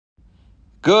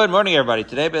Good morning, everybody.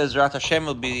 Today, Be'ezrat Hashem,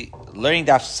 will be learning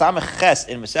Daf Samech Ches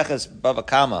in Maseches Bava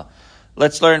Kama.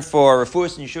 Let's learn for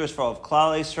Refuas and Yeshuas for all of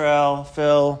Klal Yisrael,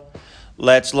 Phil.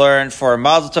 Let's learn for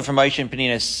Mazel Tov from Moshe and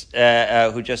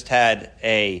Penina, who just had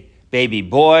a baby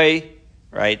boy,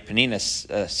 right?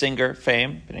 Penina's singer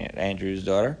fame, Penina, Andrew's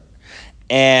daughter.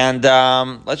 And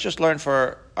let's just learn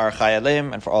for our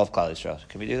Chayalim and for all of Klal Yisrael.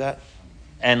 Can we do that?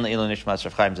 And Le'ilu Nishmas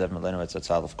Rav Chaim Zev Melenu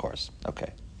Etzatzal, of course.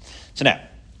 Okay. So now,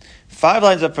 5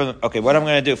 lines up from, what I'm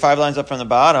going to do, 5 lines up from the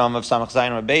bottom of Samach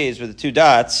Zayin Beis with the 2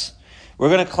 dots, we're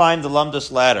going to climb the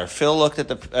Lumdus ladder. Phil looked at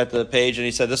the page and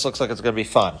he said, this looks like it's going to be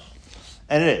fun.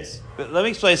 And it is. But let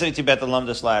me explain something to you about the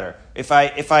Lumdus ladder. If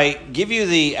I give you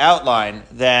the outline,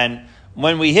 then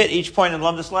when we hit each point in the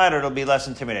Lumdus ladder, it'll be less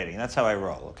intimidating. That's how I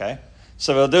roll, okay?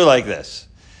 So we'll do like this.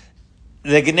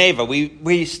 The Geneva,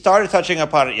 we started touching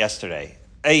upon it yesterday.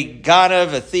 A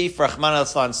ganav, a thief, Rahman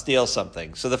al-Islan steals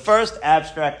something. So the first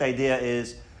abstract idea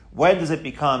is, when does it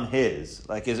become his?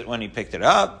 Like, is it when he picked it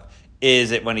up? Is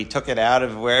it when he took it out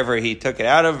of wherever he took it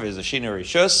out of? Is it Shinu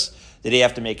Rishus? Did he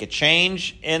have to make a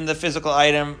change in the physical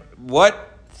item?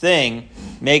 What thing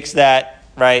makes that,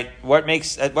 right?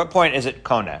 At what point is it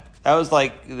Kona? That was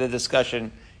like the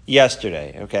discussion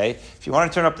yesterday, okay? If you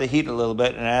want to turn up the heat a little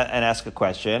bit and ask a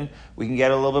question, we can get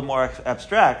a little bit more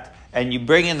abstract. And you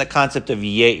bring in the concept of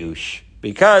Yeush,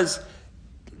 because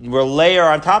we'll layer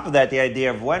on top of that the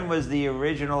idea of when was the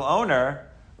original owner,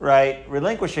 right,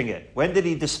 relinquishing it? When did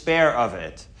he despair of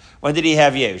it? When did he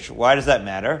have Yeush? Why does that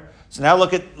matter? So now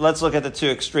let's look at the 2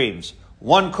 extremes.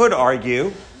 One could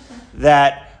argue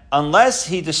that unless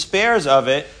he despairs of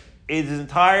it, it is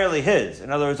entirely his.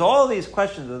 In other words, all these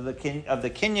questions of the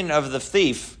kinyan of the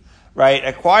thief, right,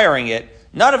 acquiring it,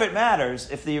 none of it matters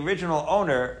if the original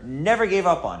owner never gave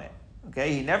up on it.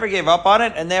 Okay, he never gave up on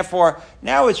it, and therefore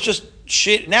now it's just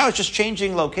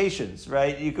changing locations,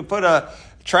 right? You could put a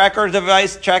tracking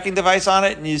device on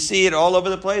it, and you see it all over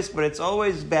the place, but it's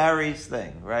always Barry's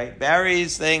thing, right?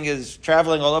 Barry's thing is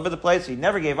traveling all over the place. He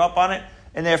never gave up on it,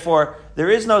 and therefore there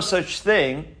is no such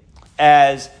thing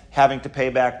as having to pay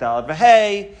back Dalet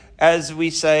V'Hei, as we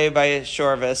say by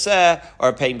Shor V'Eseh,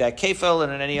 or paying back Kefil,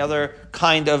 and any other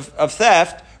kind of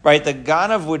theft. Right, the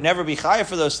Ganav would never be chayav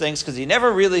for those things because he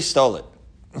never really stole it,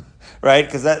 right?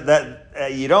 Because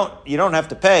you don't have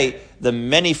to pay the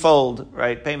manyfold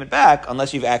right payment back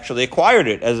unless you've actually acquired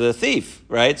it as a thief,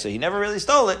 right? So he never really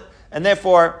stole it, and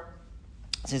therefore,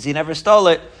 since he never stole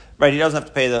it, right, he doesn't have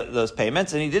to pay those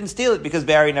payments, and he didn't steal it because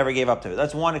Barry never gave up to it.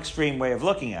 That's one extreme way of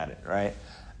looking at it, right?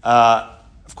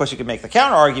 Of course, you could make the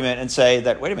counter argument and say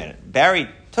that wait a minute, Barry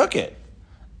took it,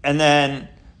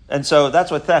 and so that's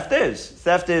what theft is.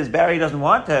 Theft is Barry doesn't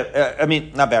want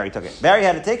to, not Barry took it. Barry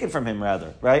had it taken from him,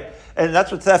 rather, right? And that's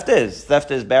what theft is.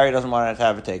 Theft is Barry doesn't want to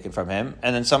have it taken from him,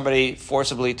 and then somebody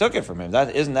forcibly took it from him.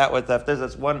 Isn't that what theft is?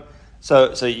 That's one.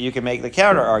 So you can make the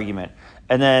counter argument.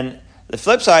 And then the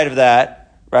flip side of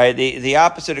that, right, the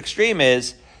opposite extreme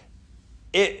is,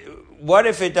 what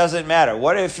if it doesn't matter?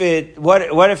 What if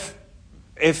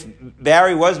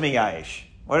Barry was Miyayish?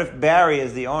 What if Barry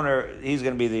is the owner? He's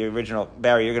going to be the original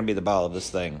Barry. You're going to be the baal of this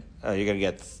thing. You're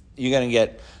going to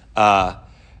get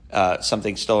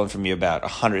something stolen from you about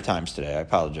 100 times today. I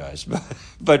apologize,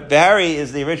 but Barry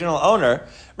is the original owner,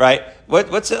 right?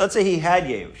 Let's say he had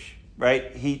Yeush,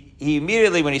 right? He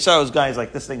immediately when he saw those guys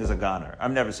like this thing is a goner.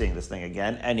 I'm never seeing this thing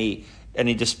again, and he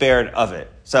despaired of it.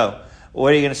 So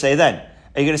what are you going to say then?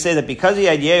 Are you going to say that because he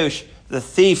had Yeush,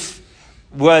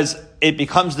 it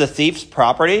becomes the thief's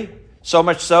property? So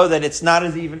much so that it's not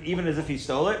as even as if he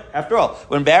stole it. After all,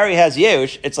 when Barry has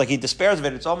Yeush, it's like he despairs of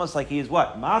it. It's almost like he's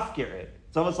mafkir it.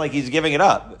 It's almost like he's giving it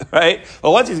up, right?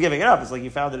 Well, once he's giving it up, it's like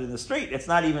you found it in the street. It's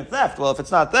not even theft. Well, if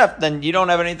it's not theft, then you don't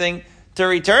have anything to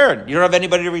return. You don't have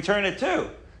anybody to return it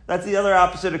to. That's the other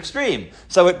opposite extreme.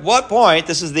 So at what point,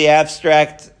 this is the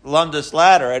abstract Lumdus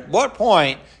ladder, at what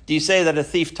point do you say that a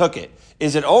thief took it?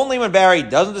 Is it only when Barry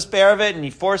doesn't despair of it and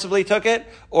he forcibly took it?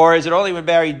 Or is it only when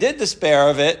Barry did despair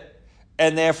of it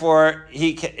and therefore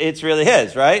it's really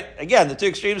his, right? Again, the 2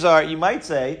 extremes are, you might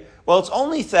say, well, it's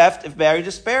only theft if Barry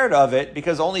despaired of it,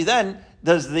 because only then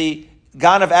does the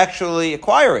Ganav actually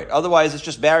acquire it. Otherwise, it's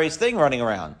just Barry's thing running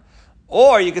around.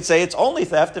 Or you could say it's only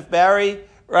theft if Barry,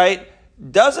 right,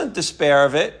 doesn't despair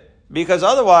of it, because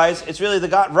otherwise it's really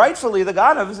rightfully the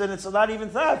Ganav's, and it's not even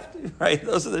theft, right?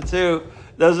 Those are the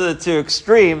two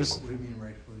extremes. What do you mean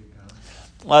rightfully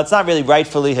Ganav's? Well, it's not really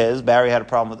rightfully his. Barry had a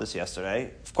problem with this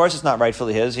yesterday. Of course, it's not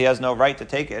rightfully his. He has no right to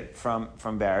take it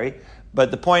from Barry.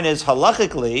 But the point is,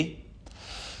 halachically,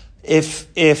 if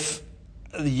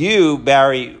you,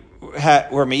 Barry,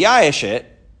 were miyayish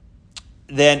it,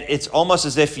 then it's almost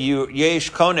as if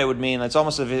yesh kone would mean it's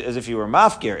almost as if you were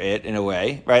mafkir it in a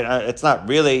way, right? It's not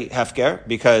really hefker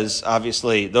because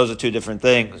obviously those are two different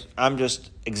things. I'm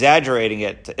just exaggerating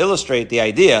it to illustrate the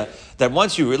idea that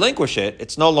once you relinquish it,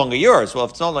 it's no longer yours. Well,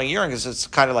 if it's no longer yours, it's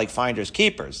kind of like finders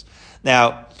keepers.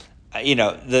 Now,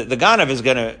 the ganav is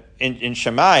going to in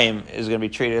Shemaim is going to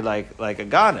be treated like a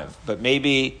ganav, but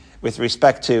maybe with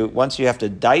respect to once you have to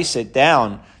dice it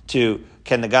down to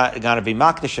can the ganav be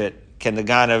makdish it. Does the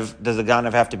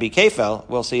ganav have to be kefel?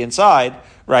 We'll see inside,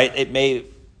 right? It may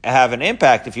have an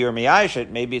impact if you're miyash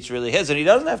it. Maybe it's really his, and he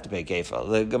doesn't have to pay kefel.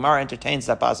 The Gemara entertains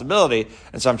that possibility,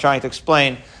 and so I'm trying to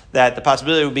explain that the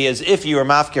possibility would be as if you were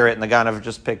mafkir it and the ganav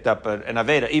just picked up an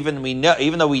aveda.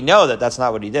 Even though we know that that's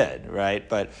not what he did, right?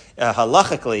 But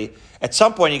halachically, at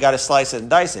some point you got to slice it and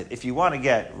dice it. If you want to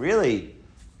get really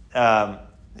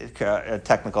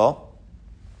technical.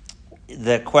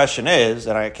 The question is,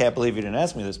 and I can't believe you didn't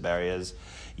ask me this, Barry, is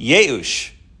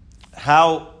Yeush.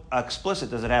 How explicit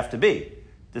does it have to be?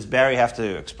 Does Barry have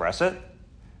to express it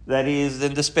that he's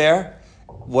in despair?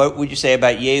 What would you say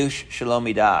about Yeush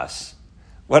Shalomi Das?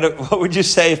 What would you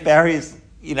say if Barry's,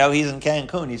 he's in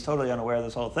Cancun, he's totally unaware of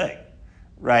this whole thing,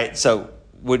 right? So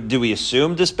do we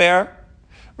assume despair,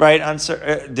 right?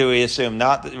 Do we assume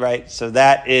not, right? So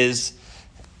that is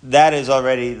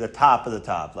already the top of the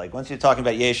top. Like once you're talking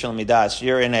about Yeshel Midas,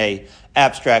 you're in a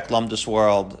abstract lumdus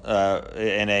world,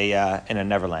 in a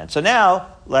Neverland. So now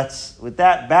with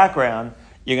that background,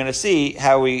 you're going to see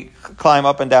how we climb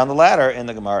up and down the ladder in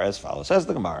the Gemara as follows. Says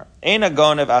the Gemara, Eina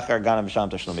gonev achar ganav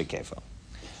v'sham tashlumi kefo.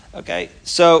 Okay,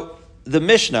 so the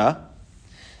Mishnah,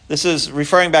 this is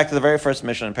referring back to the very first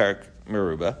Mishnah in Perek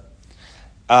Meruba.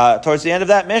 Towards the end of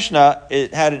that Mishnah,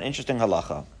 it had an interesting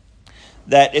halacha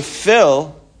that if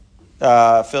Phil,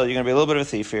 you're going to be a little bit of a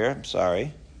thief here. I'm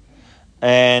sorry.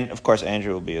 And, of course,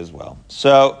 Andrew will be as well.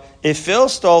 So, if Phil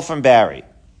stole from Barry,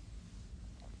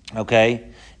 okay,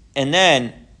 and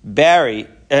then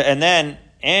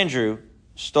Andrew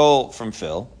stole from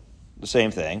Phil, the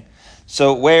same thing.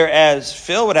 So, whereas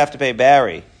Phil would have to pay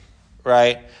Barry,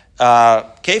 right,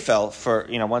 kefel for,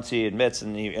 once he admits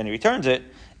and he returns it,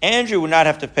 Andrew would not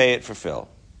have to pay it for Phil.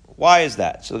 Why is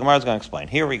that? So, the Gemara is going to explain.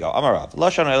 Here we go. Amarav.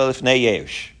 Lashon elifnei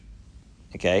yeush.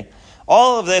 Okay,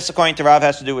 all of this, according to Rav,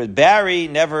 has to do with Barry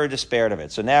never despaired of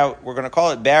it. So now we're going to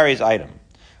call it Barry's item,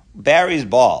 Barry's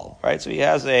ball, right? So he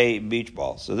has a beach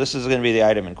ball. So this is going to be the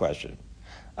item in question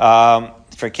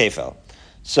for kefel.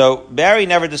 So Barry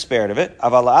never despaired of it.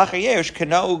 But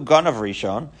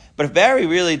if Barry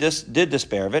really did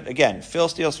despair of it, again, Phil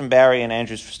steals from Barry and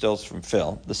Andrew steals from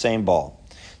Phil, the same ball.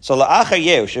 So la'achar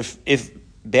yeush, if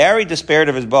Barry despaired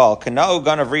of his ball, kana'u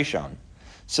ganav rishon.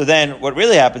 So then, what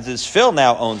really happens is Phil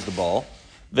now owns the ball.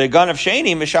 The ganav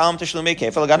sheni mishalem tishlumi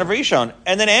kefel ganav rishon,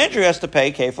 and then Andrew has to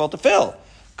pay kefel to Phil.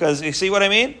 Because you see what I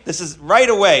mean? This is right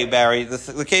away, Barry.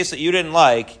 The case that you didn't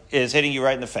like is hitting you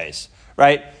right in the face,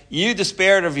 right? You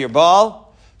despaired of your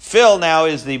ball. Phil now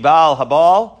is the baal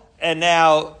habal, and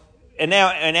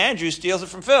Andrew steals it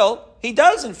from Phil. He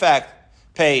does in fact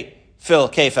pay Phil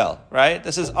kefel, right?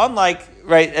 This is unlike,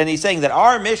 right? And he's saying that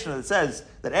our Mishnah that says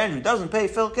that Andrew doesn't pay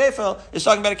Phil kefel is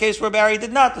talking about a case where Barry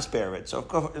did not despair of it.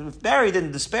 So if Barry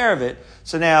didn't despair of it,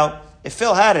 so now if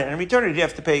Phil had it and returned it, you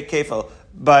have to pay kefel.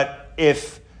 But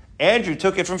if Andrew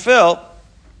took it from Phil,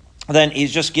 then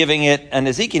he's just giving it an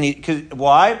ezekin.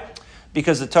 Why?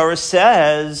 Because the Torah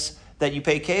says that you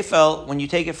pay kefel when you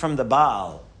take it from the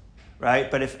Baal, right?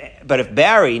 But if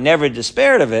Barry never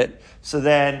despaired of it, so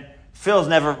then Phil's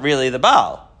never really the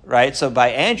Baal, right? So by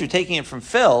Andrew taking it from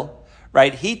Phil,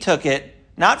 right, he took it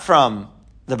not from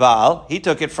the Baal, he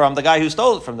took it from the guy who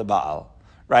stole it from the Baal,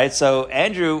 right? So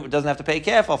Andrew doesn't have to pay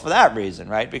kefel for that reason,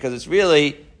 right? Because it's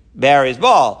really Barry's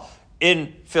ball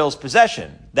in Phil's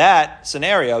possession. That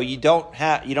scenario you don't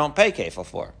pay kefel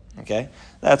for. Okay,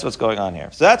 that's what's going on here.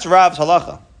 So that's Rav's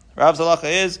halacha. Rav's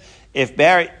halacha is if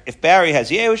Barry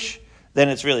has Yeush, then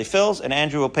it's really Phil's, and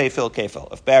Andrew will pay Phil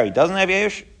kefel. If Barry doesn't have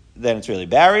Yeush, then it's really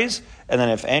Barry's, and then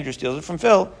if Andrew steals it from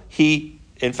Phil, he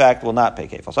in fact will not pay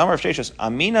kefil. So Amar Rav Sheshus,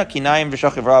 Amina kinayim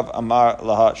v'shachiv Rav Amar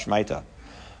laha shmaita.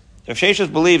 Rav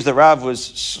Sheshus believes that Rav was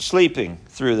sleeping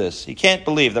through this. He can't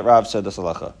believe that Rav said this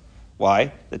halacha.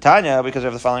 Why? The Tanya, because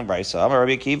of the following brisa. Amar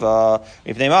Rabbi Akiva,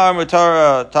 if neimar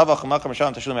mutar tavach makam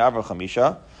sham tashlumi arba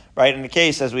chamisha. Right, in the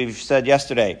case, as we've said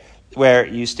yesterday, where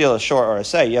you steal a short or a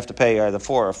say, you have to pay either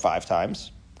 4 or 5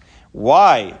 times.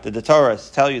 Why did the Torah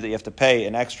tell you that you have to pay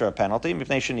an extra penalty?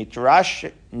 Because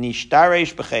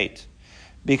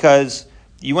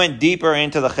you went deeper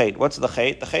into the chait. What's the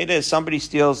chait? The chait is somebody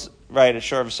steals, right, a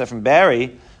short of a say from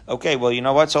Barry. Okay, well, you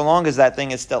know what? So long as that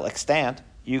thing is still extant,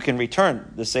 you can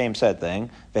return the same said thing.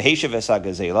 V'heshiv esa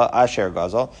gazela, asher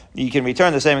gazel. You can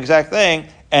return the same exact thing,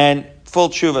 and full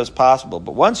tshuva is possible.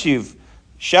 But once you've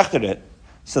shechted it,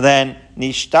 so then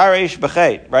nishtaresh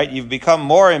b'chet, right? You've become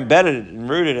more embedded and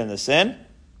rooted in the sin,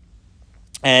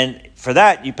 and for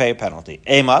that you pay a penalty.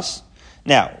 Amos.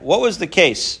 Now, what was the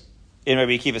case in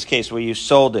Rabbi Akiva's case where you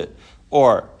sold it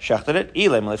or shechted it?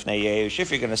 Ilem lifnei yehush. If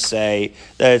you're going to say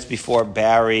that it's before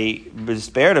Barry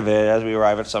despaired of it, as we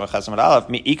arrive at Samach Chesed Aleph,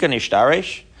 mi'ika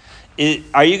nishtaresh.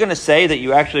 Are you going to say that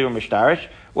you actually were mishtarish?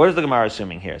 What is the Gemara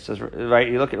assuming here? It says, right,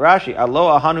 you look at Rashi,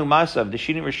 Alo ahanu masav,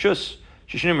 deshini reshus,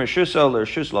 shishini reshuso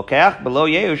l'reshus lokach, below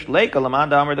yehush, leika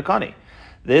lamanda amar dekani.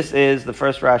 This is the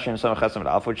first Rashi in Samach Chesed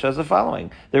Aleph, which says the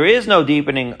following. There is no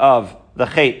deepening of the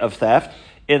chait of theft,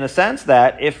 in the sense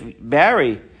that if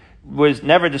Barry was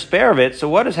never despair of it, so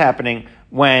what is happening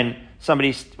when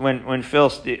when Phil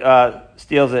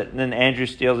steals it, and then Andrew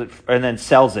steals it, and then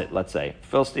sells it, let's say.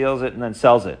 Phil steals it and then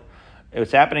sells it.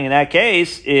 What's happening in that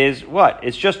case is what?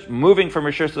 It's just moving from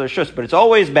Rishus to Rishus, but it's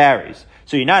always Barry's.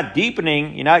 So you're not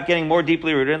deepening, you're not getting more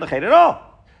deeply rooted in the chait at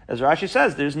all. As Rashi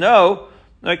says, there's no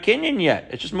kinyan yet.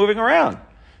 It's just moving around.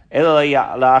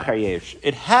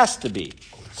 It has to be,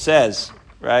 says,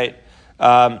 right?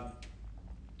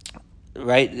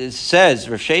 Right? It says,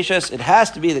 Rav Sheshes, it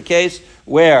has to be the case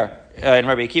where, in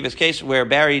Rabbi Akiva's case, where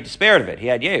Barry despaired of it. He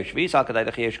had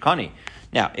Yehush.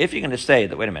 Now, if you're going to say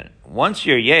that, wait a minute, once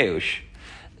you're Yehush,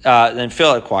 then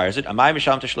Phil acquires it.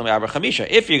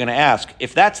 If you're going to ask,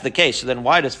 if that's the case, so then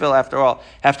why does Phil, after all,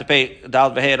 have to pay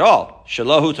Dal V'Hei at all?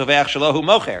 Shalohu Toveach, Shalohu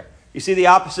Mocher. You see the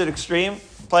opposite extreme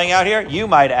playing out here? You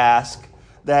might ask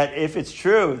that if it's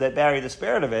true that Barry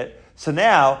despaired of it, so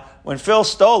now, when Phil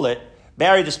stole it,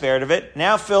 Barry despaired of it,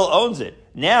 now Phil owns it.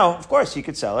 Now, of course, he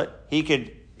could sell it. He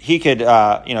could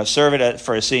serve it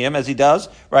for a siyum, as he does,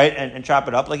 right, and chop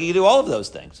it up, like he could do all of those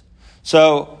things.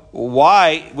 So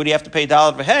why would he have to pay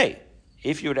Dalet V'Hei?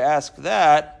 If you were to ask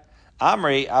that,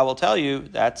 Amri, I will tell you,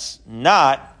 that's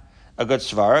not a good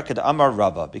svara, K'd Amar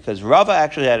Rava, because Rava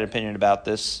actually had an opinion about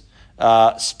this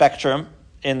spectrum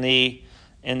in the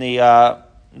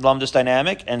Lamdus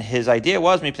dynamic, and his idea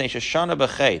was Mipnei Sheshana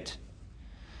B'Chet.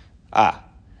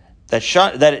 That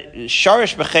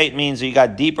sharish b'chet means that you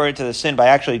got deeper into the sin by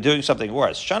actually doing something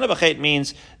worse. Shana b'chet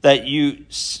means that you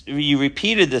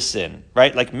repeated the sin,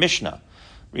 right? Like Mishnah,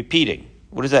 repeating.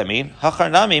 What does that mean?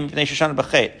 Hacharnami mipnei shana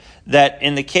b'chet. That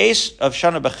in the case of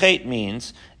shana b'chet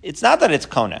means it's not that it's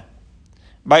kona,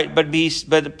 right? But you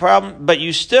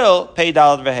still pay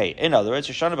dalet v'hei. In other words,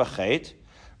 shana b'chet,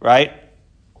 right?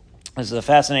 This is a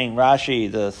fascinating Rashi,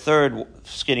 the third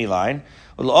skinny line.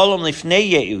 L'olam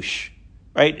lifnei yeush.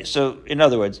 Right? So, in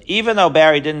other words, even though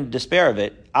Barry didn't despair of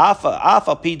it,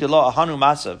 afa pi de lo ahanu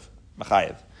masav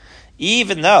machayev.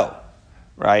 Even though,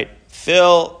 right,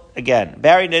 Phil, again,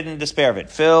 Barry didn't despair of it.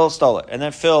 Phil stole it. And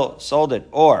then Phil sold it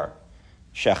or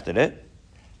shechted it.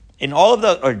 In all of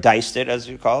those, or diced it, as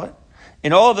you call it.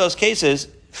 In all of those cases,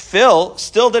 Phil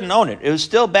still didn't own it. It was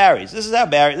still Barry's. This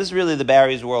is really the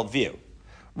Barry's worldview.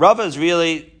 Rava is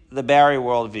really the Barry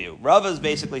worldview. Rava is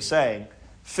basically saying,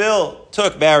 Phil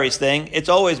took Barry's thing. It's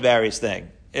always Barry's thing.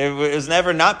 It was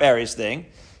never not Barry's thing.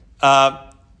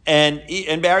 And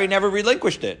Barry never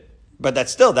relinquished it. But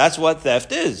that's what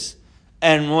theft is.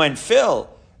 And when Phil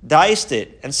diced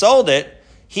it and sold it,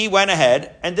 he went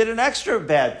ahead and did an extra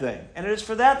bad thing. And it is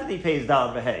for that he pays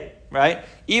Dalet V'Hei, right?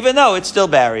 Even though it's still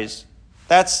Barry's.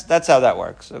 That's how that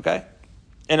works, okay?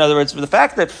 In other words, the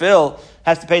fact that Phil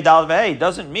has to pay Dalet V'Hei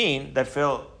doesn't mean that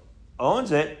Phil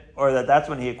owns it, or that that's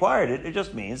when he acquired it. It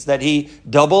just means that he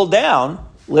doubled down,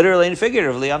 literally and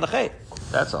figuratively, on the chait.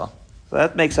 That's all. So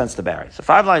that makes sense to Barry. So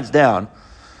 5 lines down,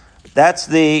 that's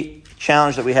the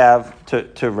challenge that we have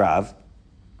to Rav.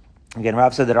 Again,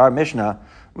 Rav said that our Mishnah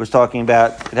was talking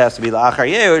about it has to be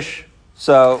la'achar yeush.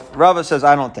 So Rav says,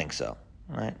 I don't think so.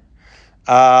 Right?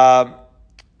 Now,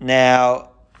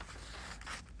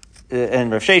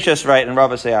 and Rav Sheshes, right, and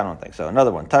Rav say, I don't think so.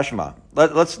 Another one, Tashma.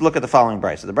 Let's look at the following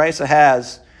brisa. The brisa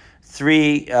has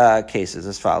 3 cases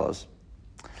as follows.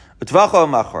 Utvacho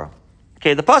machor.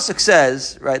 Okay, the pasuk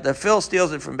says, right, that Phil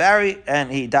steals it from Barry and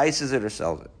he dices it or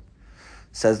sells it.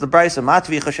 Says the brisa,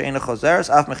 matvicha she'ena chozeres,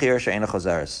 af mechir she'ena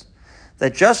chozeres.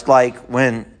 That just like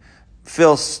when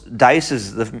Phil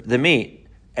dices the meat,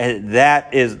 and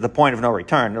that is the point of no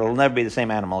return, it'll never be the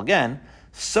same animal again,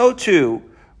 so too,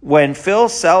 when Phil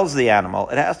sells the animal,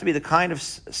 it has to be the kind of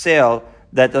sale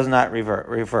that does not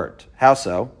revert. How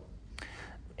so?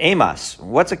 Amos.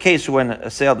 What's a case when a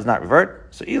sale does not revert?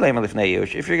 So if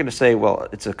you're going to say, well,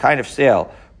 it's a kind of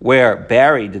sale where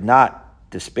Barry did not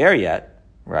despair yet,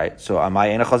 right? So amai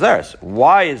ena chozeres.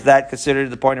 Why is that considered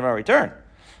the point of no return?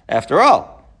 After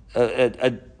all,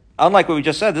 unlike what we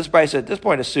just said, this price at this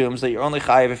point assumes that you're only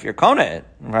chayiv if you're kona it,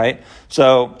 right?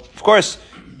 So, of course,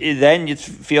 then it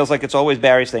feels like it's always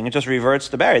Barry's thing. It just reverts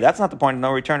to Barry. That's not the point of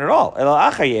no return at all.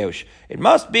 It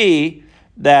must be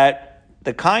that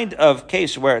the kind of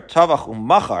case where tavach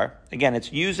umachar, again,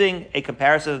 it's using a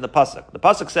comparison of the pasuk. The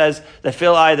pasuk says that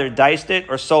Phil either diced it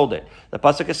or sold it. The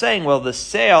pasuk is saying, well, the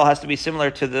sale has to be similar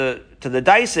to the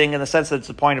dicing in the sense that it's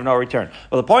the point of no return.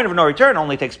 Well, the point of no return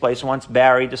only takes place once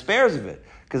Barry despairs of it,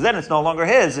 because then it's no longer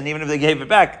his, and even if they gave it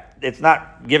back, it's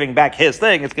not giving back his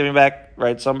thing, it's giving back,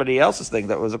 right, somebody else's thing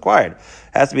that was acquired. It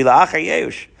has to be la'achar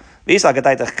yeush.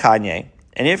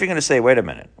 And if you're going to say, wait a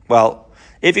minute, well,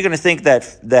 if you're going to think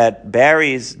that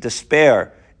Barry's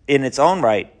despair in its own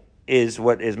right is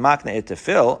what is makna it to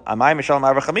Phil, amay mishal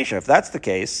ma'arva chamisha. If that's the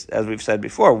case, as we've said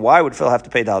before, why would Phil have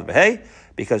to pay daled v'hei?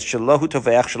 Because shalohu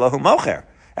toveach shalohu mocher.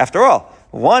 After all,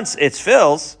 once it's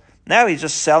Phil's, now he's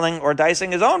just selling or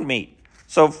dicing his own meat.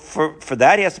 So for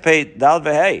that he has to pay daled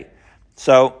v'hei.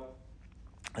 So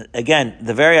again,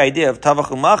 the very idea of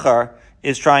tavach umachar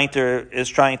is trying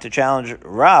to challenge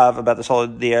Rav about this whole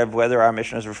idea of whether our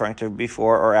mission is referring to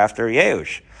before or after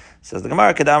Yeush. Says the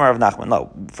Gemara, Kedamar of Nachman.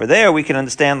 No, for there we can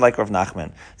understand like Rav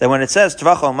Nachman that when it says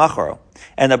Tvachol Machor,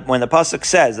 and when the pasuk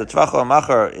says that Tvachol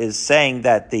Machor is saying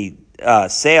that the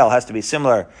sale has to be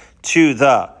similar to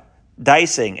the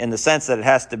dicing in the sense that it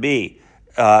has to be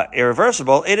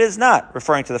irreversible, it is not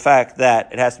referring to the fact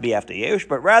that it has to be after Yeush,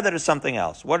 but rather to something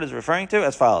else. What is it referring to?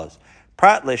 As follows: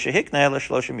 Prat l'shehiknei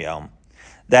l'shloshim yom.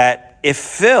 That if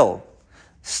Phil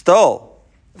stole,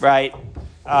 right,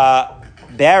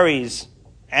 Barry's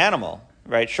animal,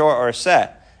 right, short or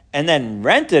set, and then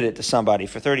rented it to somebody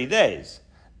for 30 days,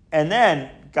 and then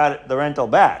got the rental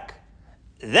back,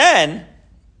 then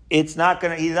he's not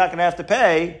gonna have to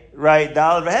pay, right,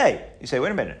 daled v'hei. You say,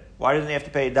 wait a minute, why doesn't he have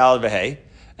to pay daled v'hei?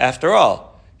 After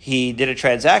all, he did a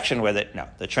transaction with it. No,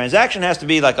 the transaction has to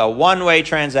be like a one-way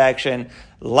transaction,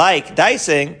 like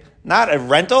dicing, not a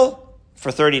rental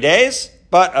for 30 days,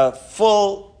 but a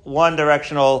full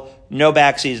one-directional, no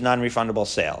backseas, non-refundable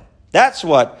sale. That's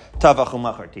what Tavach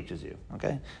Umachar teaches you.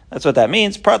 Okay, that's what that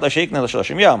means. Part l'shikne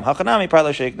l'shloshim yom. Hachanami part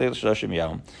l'shikne l'shloshim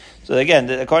yom. So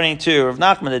again, according to Rav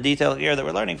Nachman, the detail here that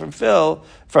we're learning from Phil,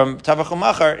 from Tavach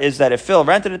Umachar, is that if Phil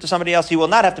rented it to somebody else, he will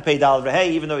not have to pay daled v'hei,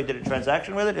 even though he did a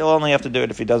transaction with it. He'll only have to do it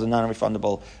if he does a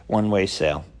non-refundable one-way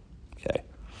sale. Okay.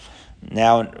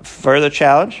 Now, further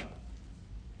challenge.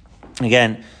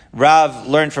 Again, Rav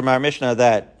learned from our Mishnah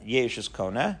that Yesh is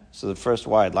Kona, so the first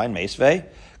wide line, Meisvei.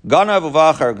 Ganav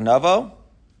uvachar gnavo.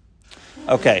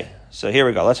 Okay, so here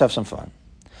we go. Let's have some fun.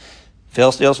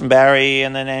 Phil steals from Barry,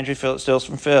 and then Andrew steals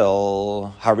from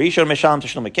Phil. Harishon misham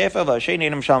tishnum mekefa,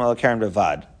 v'asheni misham el karen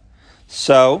bevad.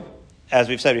 So, as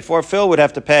we've said before, Phil would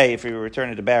have to pay if he were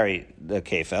returning to Barry the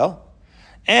kefel,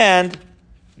 and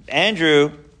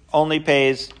Andrew only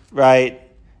pays and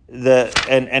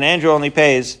Andrew only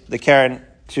pays the karen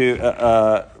to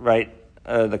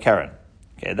the karen.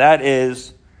 Okay, that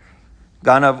is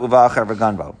ganav uvachar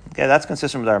v'ganvo. Okay, that's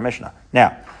consistent with our Mishnah.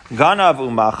 Now, ganav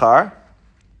umachar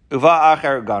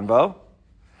uvachar ganvo.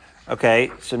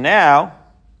 Okay, so now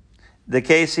the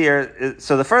case here.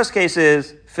 So the first case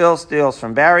is Phil steals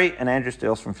from Barry and Andrew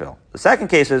steals from Phil. The second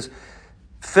case is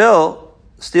Phil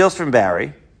steals from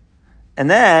Barry and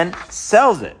then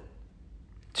sells it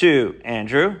to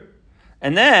Andrew,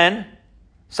 and then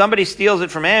somebody steals it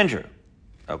from Andrew.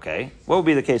 Okay, what would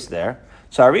be the case there?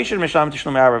 So Harishon Mishlam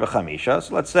Tishlum Arba V'Chamisha.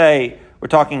 So let's say we're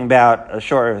talking about a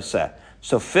short or a set.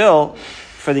 So Phil,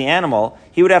 for the animal,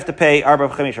 he would have to pay Arba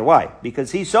V'Chamisha. Why?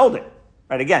 Because he sold it.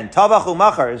 Right, again, Tavach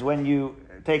Umachar is when you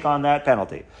take on that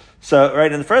penalty. So,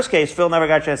 right, in the first case, Phil never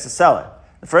got a chance to sell it.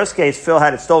 The first case, Phil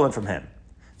had it stolen from him.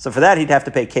 So for that, he'd have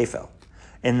to pay kefel.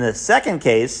 In the second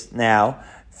case, now,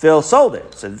 Phil sold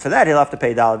it. So for that, he'll have to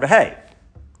pay daled v'hei.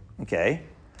 Okay.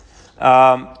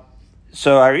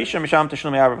 So Arisha Misham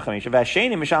Tashlumei Arba B'Chamisha,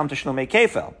 Vasheni Misham Tashlumei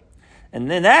Kefel.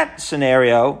 And in that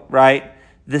scenario, right,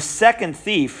 the second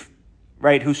thief,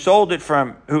 right, who stole it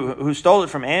from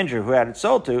Andrew, who had it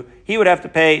sold to, he would have to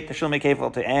pay Tashlumei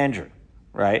Kefel to Andrew,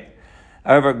 right?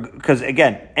 However, because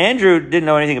again, Andrew didn't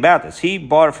know anything about this. He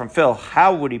bought it from Phil.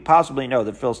 How would he possibly know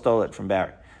that Phil stole it from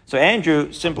Barry? So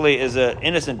Andrew simply is an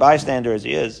innocent bystander as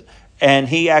he is, and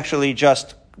he actually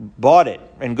just bought it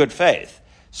in good faith.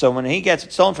 So when he gets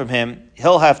it stolen from him,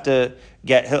 he'll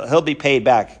be paid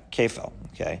back kefel.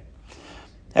 Okay.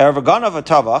 However, ganav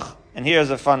v'tavach, and here's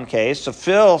a fun case. So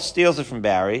Phil steals it from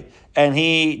Barry, and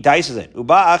he dices it.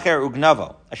 Uba acher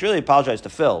ugnavo. I should really apologize to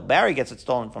Phil. Barry gets it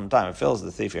stolen from time. Phil's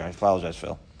the thief here. I apologize,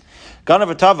 Phil.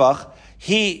 Ganav v'tavach,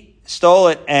 he stole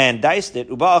it and diced it.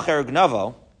 Uba acher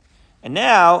ugnavo. And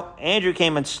now Andrew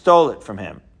came and stole it from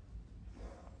him.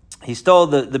 He stole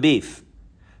the beef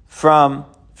from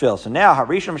Phil. So now,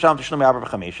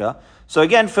 so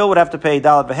again, Phil would have to pay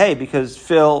dalet v'hei because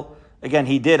Phil, again,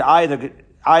 he did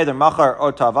either machar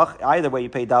or tavach. Either way, you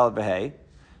pay dalet v'hei.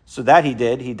 So that he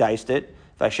did. He diced it.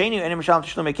 But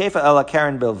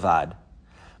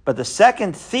the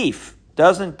second thief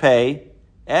doesn't pay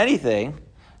anything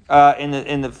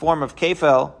in the form of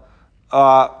kefel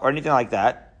or anything like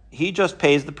that. He just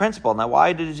pays the principal. Now,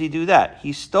 why does he do that?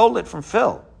 He stole it from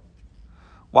Phil.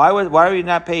 Why would he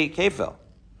not pay kefil?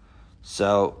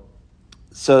 So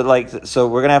we're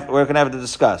gonna have to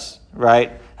discuss,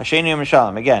 right? Hasheni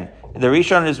Mishalem. Again, the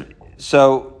Rishon is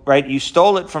so right. You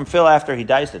stole it from Phil after he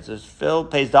diced it. So Phil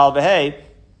pays dal v'hei.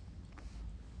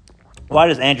 Why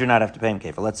does Andrew not have to pay him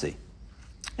kefil? Let's see.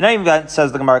 And now even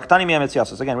says the Gemara. So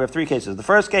again, we have three cases. The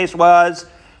first case was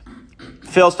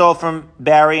Phil stole from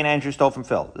Barry and Andrew stole from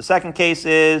Phil. The second case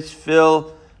is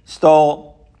Phil stole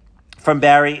from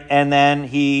Barry, and then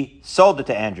he sold it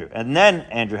to Andrew, and then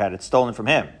Andrew had it stolen from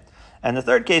him. And the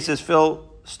third case is Phil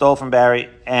stole from Barry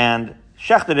and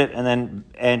shechted it, and then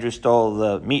Andrew stole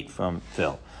the meat from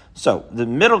Phil. So the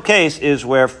middle case is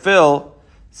where Phil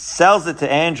sells it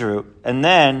to Andrew, and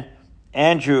then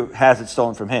Andrew has it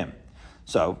stolen from him.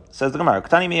 So, says the Gemara,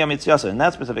 in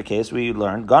that specific case, we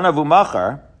learned, Ganavu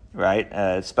Machar, right,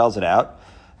 it spells it out,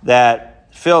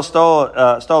 that Phil stole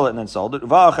it and then sold it,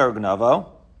 Va'achar Gnavo,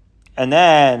 and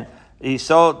then he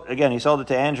sold it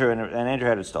to Andrew, and Andrew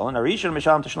had it stolen. And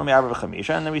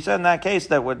then we said in that case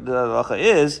that what the halacha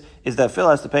is that Phil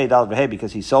has to pay dalet v'hei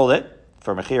because he sold it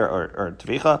for mechir or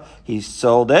tvicha. He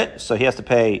sold it, so he has to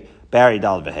pay Barry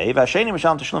dalet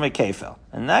v'hei.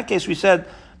 In that case, we said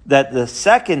that the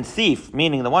second thief,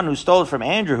 meaning the one who stole it from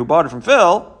Andrew, who bought it from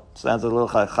Phil, sounds a little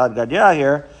chad gadya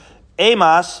here,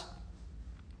 Amos,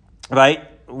 right?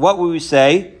 What would we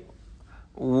say?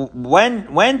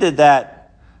 When did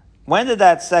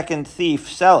that second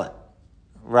thief sell it?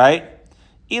 Right?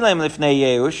 Ilaim lifnei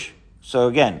Yeush. So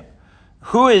again,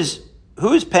 who's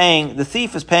paying? The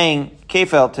thief is paying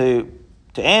kefel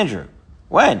to Andrew.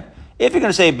 When? If you're going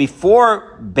to say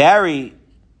before Barry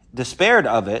despaired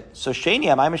of it, so sheni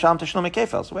amay misham tashlumei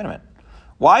kefel. So wait a minute.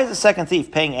 Why is the second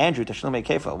thief paying Andrew tashlumei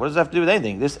kefel? What does that have to do with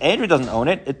anything? This Andrew doesn't own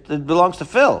it. It belongs to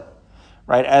Phil.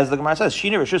 Right, as the Gemara says,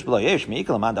 would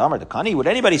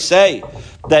anybody say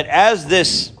that as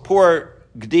this poor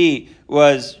Gdi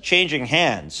was changing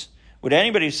hands, would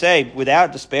anybody say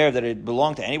without despair that it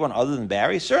belonged to anyone other than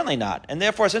Barry? Certainly not. And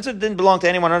therefore, since it didn't belong to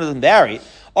anyone other than Barry,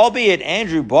 albeit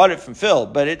Andrew bought it from Phil,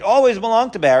 but it always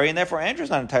belonged to Barry, and therefore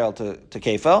Andrew's not entitled to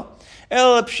kefel.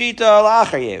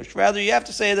 Rather, you have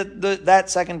to say that that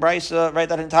second brisa, right,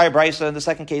 that entire brisa, in the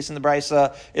second case in the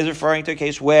brisa, is referring to a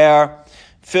case where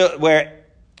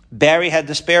Barry had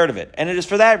despaired of it. And it is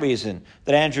for that reason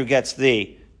that Andrew gets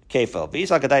the kefil.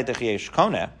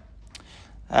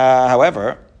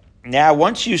 However, now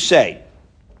once you say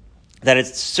that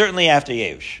it's certainly after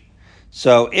Yeush,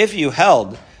 so if you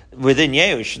held within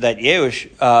Yeush that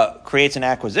Yeush creates an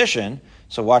acquisition,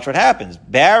 so watch what happens.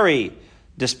 Barry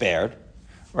despaired,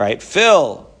 right?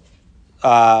 Phil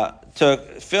sold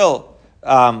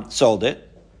it.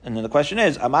 And then the question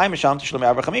is, Amai Misham Tishlum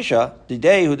Arba Chamisha,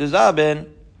 Didei Hu Dezabin,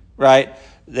 right?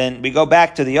 Then we go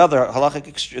back to the other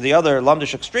halachic, the other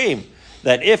lamdish extreme,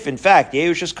 that if in fact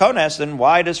Yeush is kones, then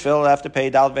why does Phil have to pay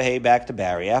dal v'hei back to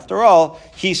Barry? After all,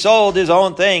 he sold his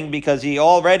own thing because he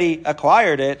already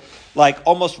acquired it, like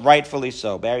almost rightfully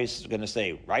so. Barry's going to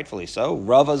say rightfully so.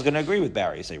 Rava's going to agree with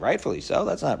Barry. Say rightfully so.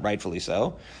 That's not rightfully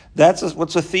so. That's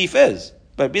what a thief is.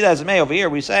 But be that as it may, over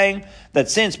here we're saying that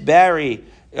since Barry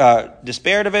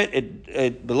despaired of it,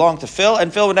 it belonged to Phil,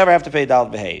 and Phil would never have to pay dal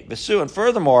v'hei. And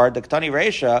furthermore, the Ketani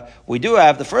Reisha, we do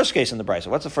have the first case in the Brisa.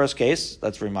 What's the first case?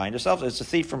 Let's remind ourselves. It's a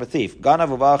thief from a thief. Ganav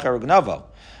u'va'acher u'gnavo.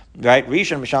 Right?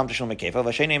 Rishon misham tishum mekefel,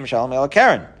 v'sheni misham el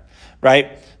karen.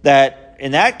 Right? That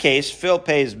in that case, Phil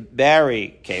pays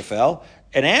Barry kefel,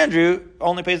 and Andrew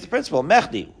only pays the principal.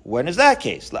 Mechdi. When is that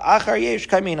case? La'achar yesh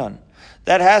kaiminon.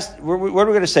 That has, what are we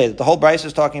going to say? That the whole Bryce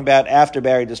is talking about after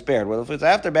Barry despaired. Well, if it's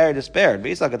after Barry despaired, if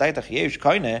you're going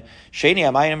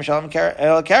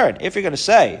to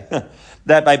say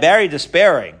that by Barry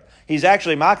despairing, he's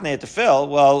actually makne it to Phil,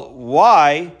 well,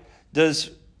 why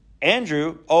does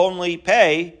Andrew only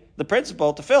pay the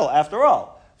principal to Phil? After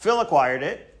all, Phil acquired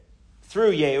it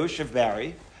through Yeush of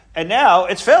Barry, and now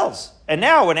it's Phil's. And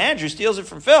now when Andrew steals it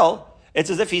from Phil, it's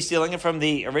as if he's stealing it from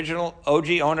the original OG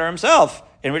owner himself.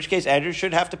 In which case, Andrew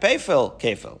should have to pay Phil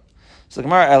kefil. So the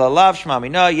Gemara elalav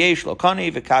shmamina yesh lo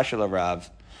koni v'kasha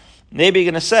l'rav. Maybe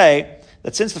you're going to say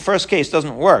that since the first case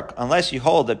doesn't work unless you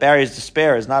hold that Barry's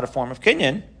despair is not a form of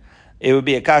kinyan, it would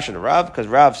be a kasha to Rav, because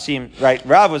Rav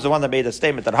Rav was the one that made the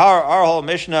statement that our whole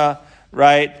Mishnah,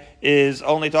 right, is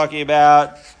only talking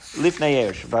about lifnei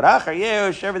Yeush. But achar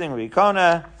Yeush, everything would be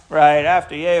kona, right?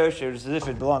 After Yeush, it's as if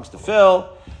it belongs to Phil.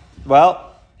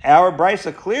 Well, our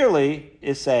brisa clearly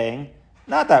is saying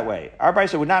not that way. Our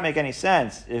brisa would not make any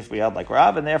sense if we held like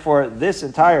Rav, and therefore this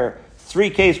entire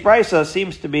 3-case brisa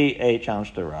seems to be a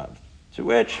challenge to Rav. To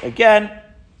which, again,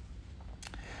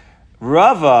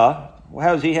 Rava,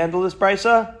 how does he handle this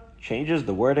brisa? Changes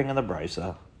the wording in the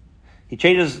brisa. He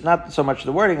changes not so much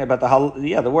the wording, but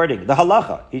the wording, the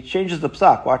halacha. He changes the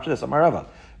psak. Watch this, Amar Rava.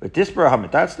 But dispara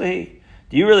hamitatstahi.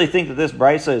 Do you really think that this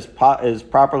brisa is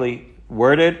properly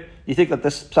worded? Do you think that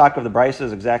this psak of the brisa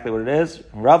is exactly what it is?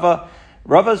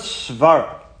 Rava's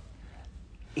svara.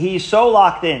 He's so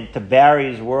locked in to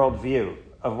Barry's worldview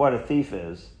of what a thief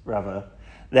is, Rava,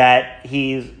 that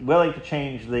he's willing to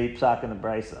change the psak in the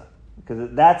brisa. Because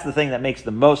that's the thing that makes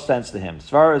the most sense to him.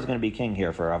 Svara is going to be king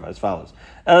here for Rava, as follows.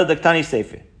 Daktani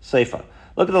Seifa.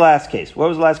 Look at the last case. What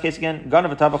was the last case again?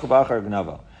 Ganav Tabach Bachar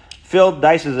Gnavo. Phil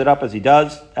dices it up as he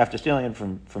does, after stealing it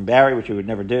from Barry, which he would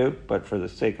never do, but for the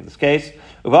sake of this case.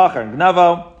 Uvachar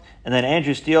Gnavo. And then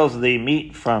Andrew steals the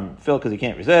meat from Phil because he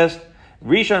can't resist.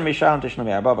 Rishon Mishalim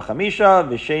Tishnumi Arba B'chamisha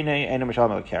V'shene Enu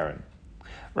Mishalim El Karen.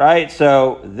 Right?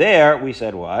 So there we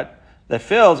said what? That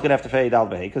Phil's going to have to pay Dal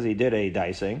Behe because he did a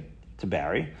dicing to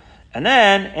Barry. And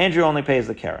then Andrew only pays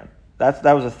the Karen. That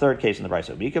was the third case in the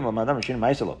Brisa.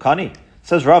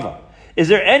 Says Rava. Is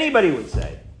there anybody who would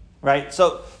say, right?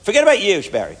 So forget about you,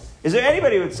 Barry. Is there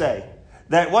anybody who would say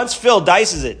that once Phil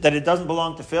dices it, that it doesn't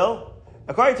belong to Phil?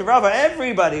 According to Rava,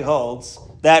 everybody holds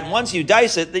that once you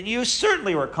dice it, that you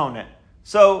certainly were konet.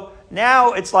 So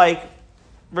now it's like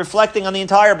reflecting on the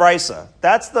entire brisa.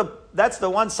 That's the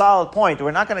one solid point.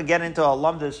 We're not going to get into a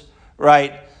lumdus,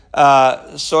 right?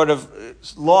 Sort of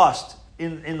lost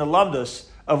in the lumdus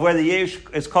of whether Yesh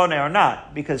is kone or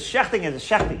not, because shechting is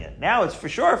shechting it. Now it's for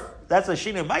sure, that's a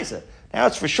shinu maisa. Now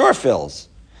it's for sure fills,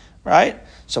 right?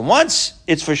 So once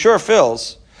it's for sure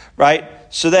fills, right?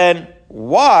 So then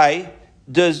why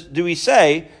do we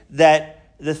say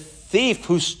that the thief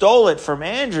who stole it from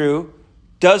Andrew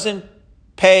doesn't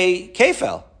pay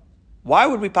kefel? Why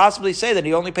would we possibly say that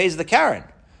he only pays the Karen?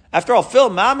 After all, Phil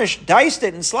Mamish diced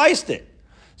it and sliced it.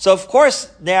 So, of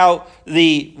course, now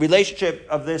the relationship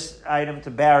of this item to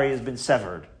Barry has been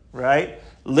severed, right?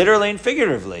 Literally and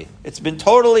figuratively. It's been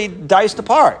totally diced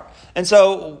apart. And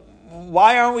so,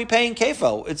 why aren't we paying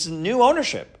kefel? It's new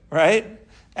ownership, right?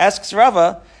 Asks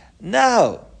Rava.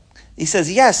 No. He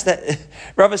says, yes.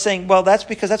 Rava's saying, well, that's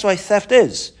because that's why theft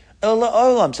is.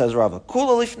 Olam, says Rava.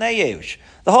 Kula lifnei Yeush.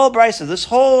 The whole brisa, this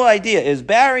whole idea is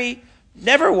Barry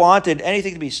never wanted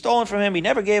anything to be stolen from him. He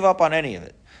never gave up on any of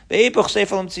it.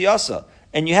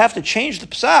 And you have to change the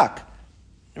psak,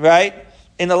 right?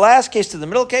 In the last case to the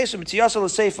middle case, in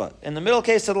the middle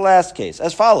case to the last case,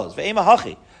 as follows. This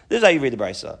is how you read the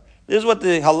brisa. This is what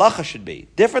the halacha should be.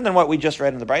 Different than what we just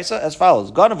read in the brisa, as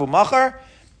follows. Ganavu machar,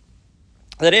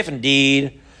 that if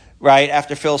indeed, right,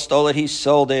 after Phil stole it, he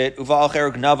sold it,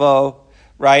 uva'acher gnavo,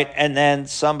 right, and then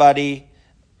somebody,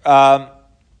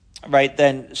 right,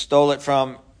 then stole it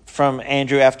from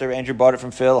Andrew after Andrew bought it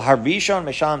from Phil. Harishon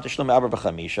meshalim teshlum abra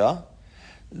b'chamisha.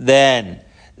 Then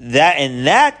in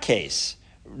that case,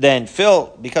 then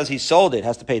Phil, because he sold it,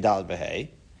 has to pay daled behei.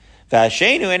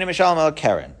 V'hashenu enu meshalim el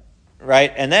keren.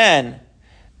 Right, and then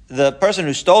the person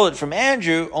who stole it from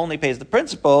Andrew only pays the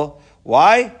principal.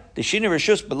 Why? Deshinu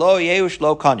reshus below yeush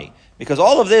lo kani. Because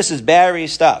all of this is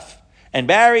Barry's stuff, and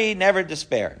Barry never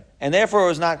despaired, and therefore it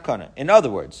was not kani. In other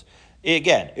words,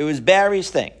 again, it was Barry's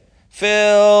thing.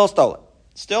 Phil stole it.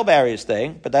 Still Barry's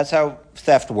thing, but that's how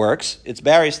theft works. It's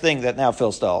Barry's thing that now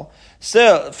Phil stole.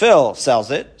 Still, Phil sells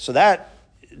it, so that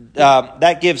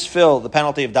gives Phil the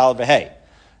penalty of daled behei.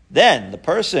 Then the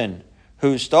person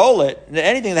who stole it,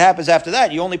 anything that happens after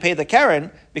that, you only pay the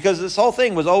Karen, because this whole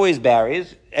thing was always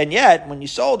Barry's, and yet, when you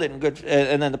sold it in good,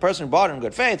 and then the person who bought it in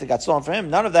good faith, it got stolen from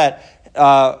him, none of that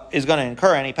is going to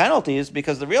incur any penalties,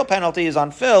 because the real penalty is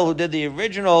on Phil, who did the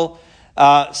original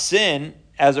sin,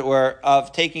 as it were,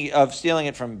 of stealing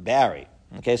it from Barry.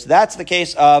 Okay, so that's the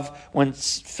case of when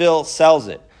Phil sells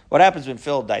it. What happens when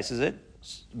Phil dices it?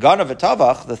 Ganav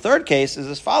v'tavach, the third case is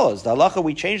as follows. The halacha,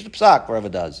 we change the psak, wherever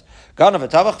it does. Ganav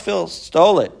v'tavach, Phil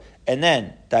stole it, and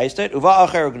then diced it. Uva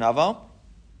acher gnavo.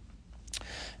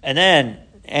 And then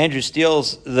Andrew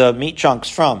steals the meat chunks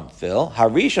from Phil.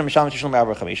 Harisham misham tishlum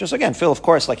arba chamisha. So again, Phil, of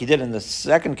course, like he did in the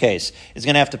second case, is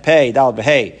going to have to pay daled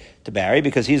behei to Barry,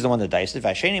 because he's the one that diced it.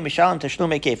 Vasheni mishalim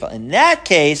tishlum kefil. In that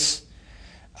case,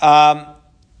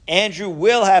 Andrew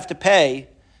will have to pay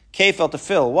kefil to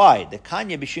fill. Why? The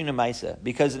kanya b'shuna maisa.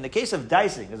 Because in the case of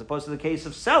dicing, as opposed to the case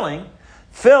of selling,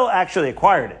 Phil actually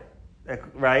acquired it,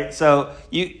 right? So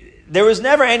there was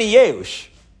never any Yeush.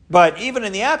 But even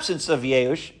in the absence of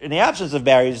Yeush, in the absence of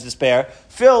Barry's despair,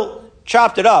 Phil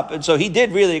chopped it up, and so he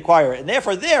did really acquire it. And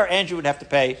therefore there, Andrew would have to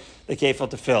pay the kefil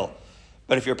to Phil.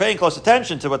 But if you're paying close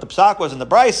attention to what the psak was in the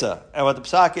brisa, and what the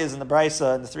psak is in the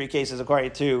brisa in the three cases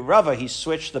according to Rava, he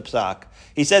switched the psak.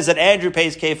 He says that Andrew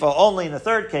pays kefil only in the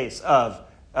third case of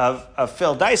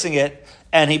Phil dicing it,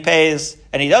 and he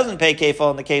doesn't pay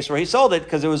kefil in the case where he sold it,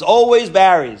 because it was always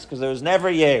Barry's, because there was never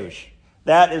Yerush.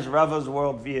 That is Rava's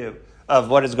worldview of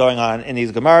what is going on in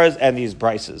these Gemaras and these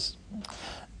brises.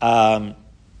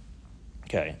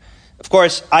 Okay. Of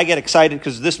course, I get excited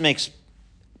because this makes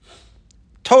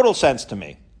total sense to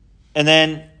me. And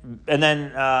then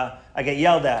I get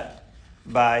yelled at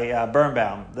by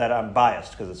Birnbaum that I'm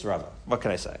biased because it's Rava. What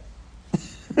can I say?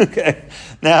 Okay.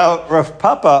 Now, Rav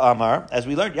Papa Amar, as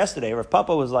we learned yesterday, Rav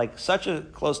Papa was like such a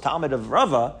close Talmud of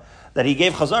Rava that he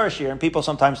gave Chazar Shir, and people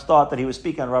sometimes thought that he was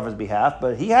speaking on Rava's behalf,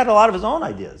 but he had a lot of his own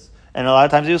ideas. And a lot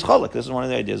of times he was cholik. This is one of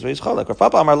the ideas where he's cholik. Rav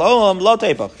Papa Amar lo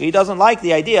tepach. He doesn't like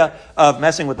the idea of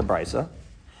messing with the brisa.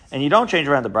 And you don't change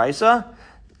around the brisa.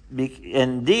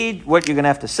 Indeed, what you're going to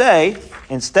have to say,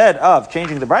 instead of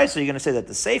changing the brisa, you're going to say that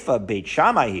the Seifa Beit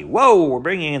Shammai, whoa, we're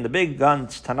bringing in the big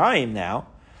guns Tanaim now.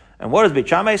 And what does Beit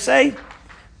Shammai say?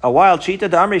 A wild cheetah,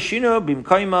 Damri Shinu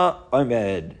Bimkoima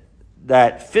Omed.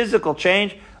 That physical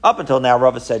change, up until now,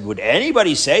 Rava said, would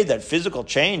anybody say that physical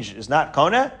change is not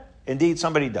Kona? Indeed,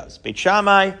 somebody does. Beit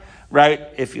Shammai, right,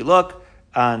 if you look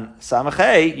on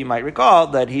Samachay, you might recall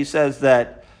that he says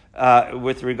that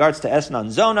with regards to Esnan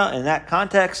Zona, in that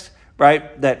context,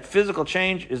 right, that physical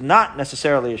change is not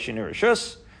necessarily a Shinur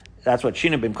Rishus. That's what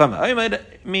Shinu Bimkoma Omed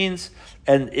means.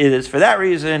 And it is for that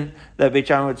reason that Beit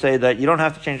Shammai would say that you don't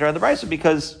have to change around the brisa,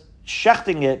 because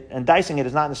shechting it and dicing it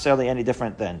is not necessarily any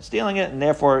different than stealing it, and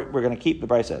therefore we're going to keep the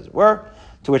brisa as it were.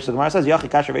 To which the Gemara says, Yachi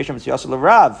Kasher Veishim Tziyosel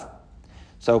Rav.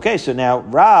 So now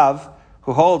Rav,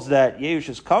 who holds that Yeush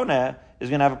is Kona, is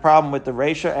going to have a problem with the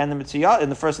Reisha and the Mitziyah in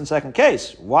the first and second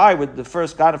case. Why would the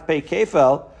first Ganav pay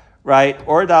Kefel, right,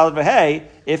 or Dalet V'hei,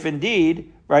 if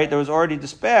indeed, right, there was already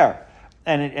despair,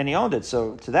 and he owned it?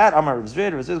 So to that, Amar Rav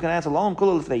Zvid is going to answer, Lom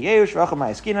Kulul L'fnei Yeush V'acham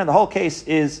Ma'askina. The whole case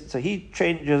is, so he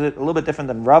changes it a little bit different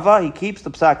than Rava. He keeps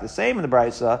the psak the same in the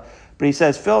Brisa, but he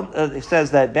says he says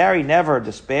that Barry never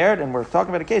despaired, and we're talking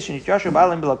about a case in Joshua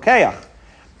Ba'alim B'Lokeach,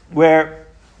 where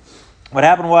what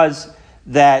happened was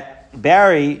that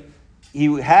Barry,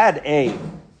 he had a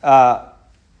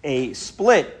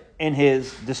split in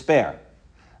his despair.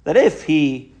 That if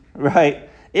it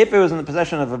was in the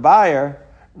possession of a buyer,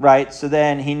 right, so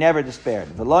then he never despaired.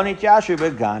 V'lo nitiyashu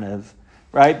b'ganav,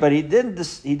 right, but he didn't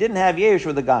have Yeush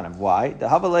with the ganav. Why? The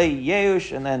Havalei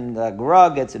Yeush, and then the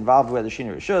Gra gets involved with the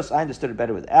Shinu Rishus. I understood it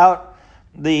better without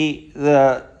the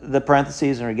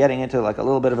parentheses, and we're getting into like a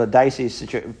little bit of a dicey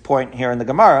point here in the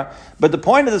Gemara. But the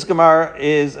point of this Gemara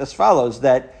is as follows: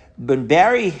 that when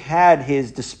Barry had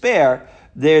his despair,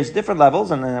 there's different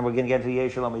levels, and then we're going to get into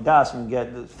Yeshua Midas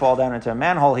and fall down into a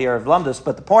manhole here of Lumdus.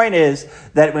 But the point is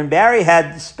that when Barry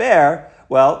had despair,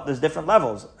 well, there's different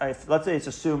levels. Let's say it's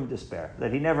assumed despair,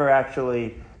 that he never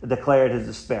actually declared his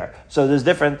despair. So there's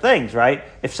different things, right?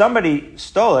 If somebody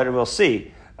stole it, we'll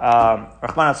see. Rahman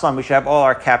Aslam, we should have all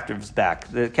our captives back.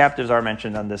 The captives are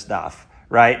mentioned on this daf,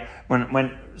 right?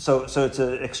 So it's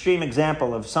an extreme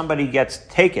example of somebody gets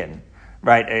taken,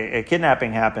 right? A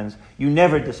kidnapping happens. You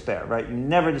never despair, right? You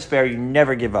never despair. You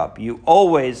never give up. You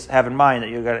always have in mind that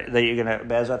you're gonna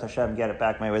Be'ezrat Hashem get it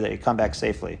back, maybe that you come back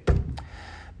safely.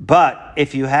 But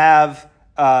if you have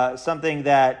something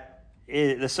that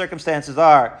the circumstances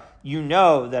are, you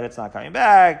know that it's not coming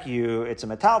back, it's a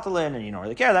metaltalin, and you don't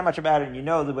really care that much about it, and you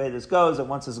know the way this goes, that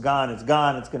once it's gone, it's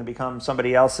gone, it's going to become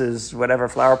somebody else's whatever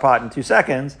flower pot in 2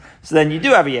 seconds, so then you do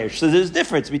have a yesh. So there's a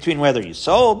difference between whether you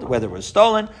sold, whether it was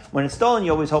stolen. When it's stolen,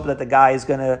 you always hope that the guy is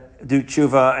going to do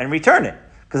tshuva and return it,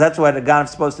 because that's what a ganv is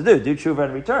supposed to do tshuva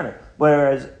and return it.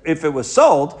 Whereas if it was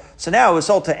sold, so now it was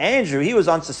sold to Andrew, he was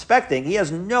unsuspecting, he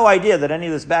has no idea that any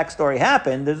of this backstory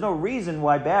happened, there's no reason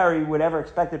why Barry would ever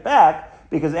expect it back,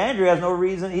 because Andrew has no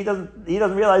reason, he doesn't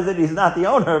realize that he's not the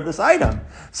owner of this item.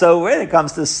 So when it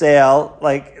comes to sale,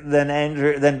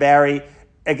 then Barry,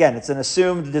 again, it's an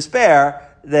assumed despair,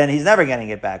 then he's never getting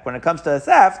it back. When it comes to a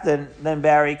theft, then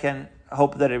Barry can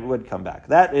hope that it would come back.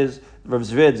 That is Rav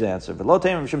Zvid's answer.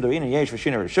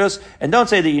 And don't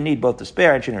say that you need both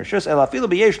despair and Shinur Rishus.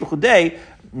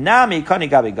 Nami kani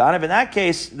gabi ganav. In that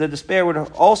case, the despair would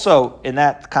also, in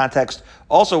that context,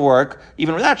 also work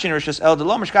even without Shinur Rishus. El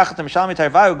delo mishkachat mishalmi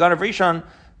tarvayu ganav rishon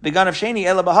beganav sheni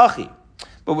ela bahachi.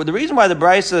 But the reason why the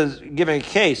Brisa is giving a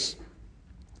case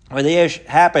where the Yeush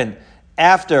happened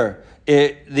after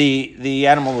the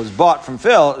animal was bought from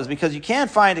Phil is because you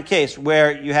can't find a case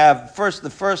where you have the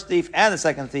first thief and the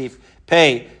second thief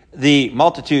pay the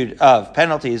multitude of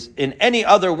penalties in any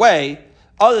other way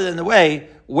other than the way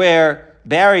where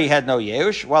Barry had no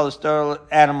Yeush while the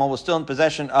animal was still in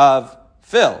possession of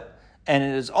Phil. And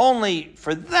it is only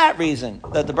for that reason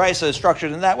that the Brisa is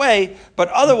structured in that way, but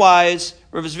otherwise,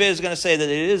 Rav Zvi is going to say that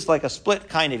it is like a split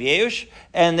kind of Yeush,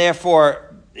 and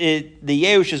therefore the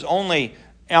Yeush is only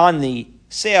on the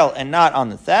sale and not on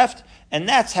the theft, and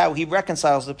that's how he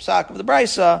reconciles the Psak of the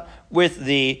Brisa with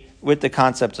the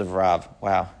concepts of Rav.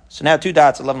 Wow. So now 2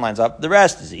 dots, 11 lines up. The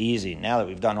rest is easy. Now that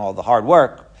we've done all the hard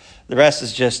work, the rest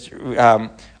is just a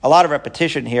lot of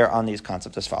repetition here on these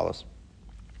concepts as follows.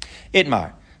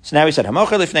 Itmar. So now we said,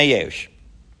 Hamocher lifnei Yeush.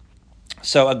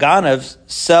 So a Ganav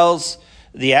sells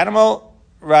the animal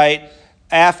right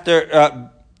after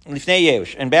lifnei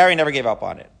Yeush, and Barry never gave up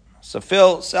on it. So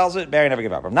Phil sells it, Barry never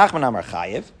gave up. Rav Nachman Amar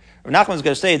Chayev. Rav Nachman is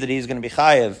going to say that he's going to be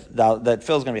Chayev, that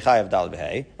Phil's going to be Chayev Dal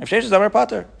B'Hei. Rav Sheshes is Amar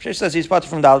Pater. Rav Sheshes says he's Pater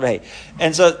from Dal B'Hei.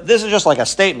 And so this is just like a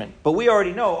statement, but we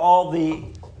already know all the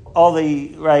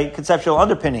right conceptual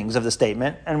underpinnings of the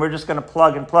statement, and we're just going to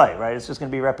plug and play, right? It's just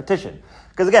going to be repetition.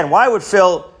 Because again, why would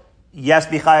Phil be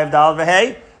Chayev Dal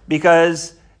B'Hei?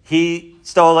 Because he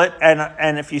stole it,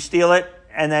 and if you steal it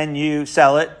and then you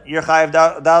sell it, you're Chayev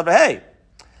Dal B'Hei.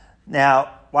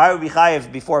 Now, why would we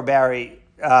Chayev before Barry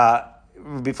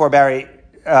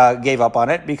gave up on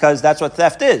it? Because that's what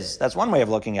theft is. That's one way of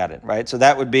looking at it, right? So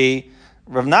that would be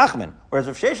Rav Nachman. Whereas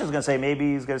Rav Sheshes is going to say,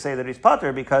 maybe he's going to say that he's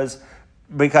Pater because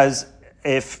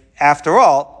if, after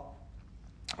all,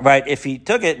 right, if he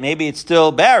took it, maybe it's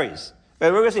still Barry's.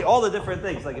 But we're going to see all the different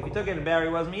things. Like if he took it and Barry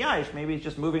was Miyash, maybe he's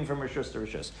just moving from Rishus to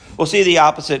Rishus. We'll see the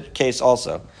opposite case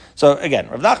also. So again,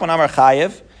 Rav Nachman Amar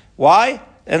Chayev. Why?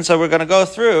 And so we're going to go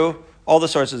through all the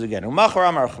sources again. Umachar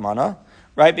Amar Chmana,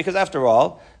 right? Because after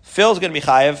all, Phil's going to be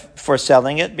Chayev for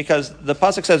selling it because the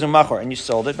pasuk says Umachar, and you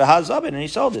sold it, V'hazabit, and he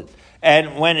sold it.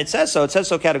 And when it says so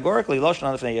categorically, Loshan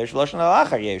Alefnei Yesh, Loshan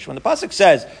Alachar Yesh. When the pasuk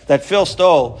says that Phil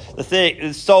stole the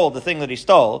thing that he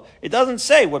stole, it doesn't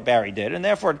say what Barry did, and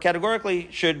therefore it categorically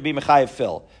should be Mechayev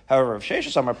Phil. However, Rav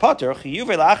Sheshes Amar Pater,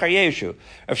 Chiyuve La'achar Yeshu.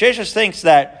 Rav Sheshes thinks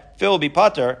that Phil will be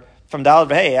Pater from Daled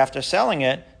V'hei after selling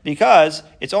it, because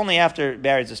it's only after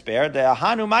Barry's despair. The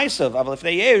Ahanu Maisav of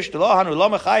Lefnei Yesh, the Lo Ahanu Lo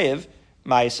Mechayev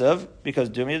Maisav,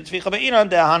 because Dumi Tzvicha Be'inan,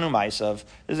 the Ahanu Maisav.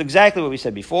 This is exactly what we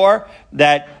said before,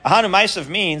 that Ahanu Maisav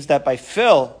means that by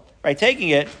Phil, by taking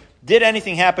it, did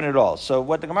anything happen at all? So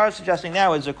what the Gemara is suggesting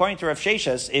now is, according to Rav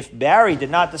Sheshes, if Barry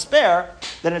did not despair,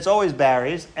 then it's always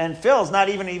Barry's, and Phil's not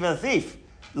even a thief.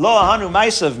 Lo Ahanu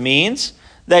Maisav means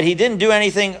that he didn't do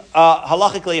anything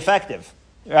halachically effective,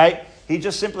 right? He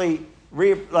just simply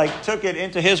took it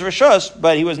into his rishus,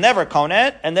 but he was never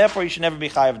konet, and therefore he should never be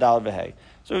chayav dal v'hei.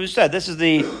 So we said this is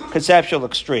the conceptual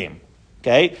extreme.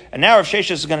 Okay, and now Rav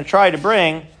Sheshes is going to try to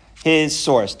bring his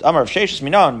source. Amar Rav Sheshes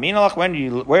minon minalach.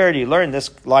 Where do you learn this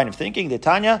line of thinking? The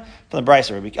Tanya from the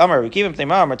Brisa. Amar Rekivim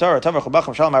Pneimah Amar Torah Tavar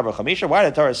Chubachim Shalom Arba Chamisha. Why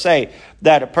did the Torah say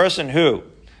that a person who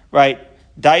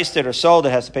diced it or sold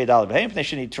it has to pay dal v'hei?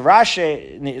 This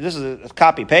is a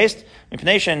copy paste.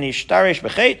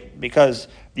 Because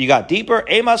you got deeper.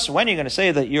 Amos, when are you going to say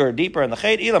that you're deeper in the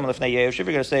chet? Ilam lefnei Yehush. If you're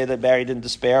going to say that Barry didn't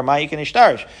despair, ma'ik and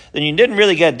ishtarish, then you didn't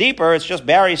really get deeper. It's just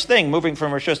Barry's thing, moving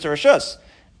from rishus to rishus.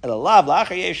 El alav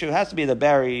la'achar Yeshu has to be that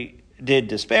Barry did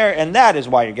despair, and that is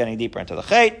why you're getting deeper into the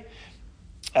chet.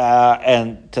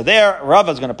 And to there,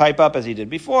 Rava is going to pipe up as he did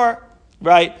before,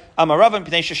 right? Amarava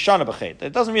p'nei sheshana b'chet.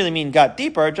 It doesn't really mean got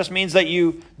deeper. It just means that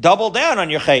you doubled down on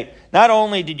your chet. Not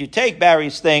only did you take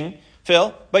Barry's thing,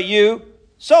 Phil, but you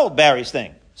sold Barry's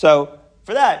thing. So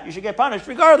for that, you should get punished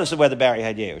regardless of whether Barry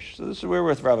had Yehush. So this is where we're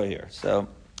with Rava here. So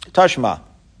Tashma.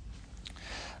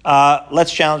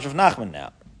 Let's challenge Rav Nachman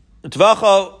now.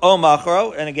 Tvacho o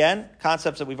machro, and again,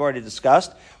 concepts that we've already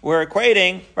discussed. We're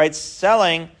equating,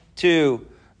 selling to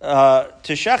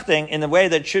shechting in the way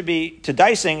that it should be, to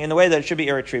dicing in the way that it should be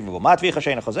irretrievable. As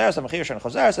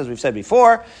we've said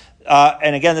before,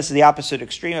 and again, this is the opposite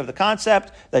extreme of the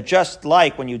concept, that just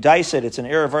like when you dice it, it's an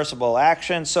irreversible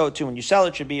action, so too when you sell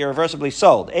it, should be irreversibly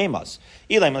sold. Amos.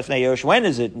 When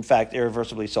is it, in fact,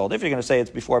 irreversibly sold? If you're going to say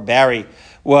it's before Barry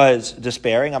was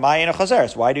despairing,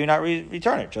 why do you not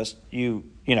return it? Just,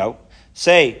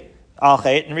 say, Al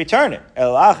Chayit and return it.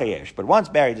 El Achayesh. But once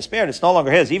Barry despaired, it's no longer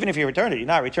his. Even if you return it, you're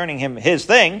not returning him his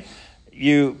thing.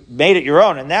 You made it your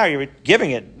own, and now you're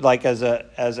giving it you're giving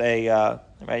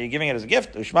it as a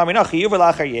gift.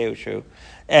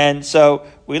 And so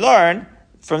we learn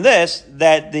from this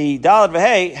that the Dalad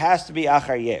V'Hei has to be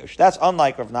Achar Yeush. That's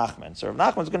unlike Rav Nachman. So Rav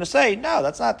Nachman's going to say, no,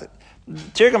 that's not the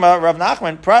Tirgama Rav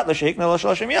Nachman, Prat L'Sheikna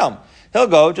L'Shloshim Yom. He'll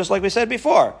go, just like we said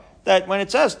before, that when it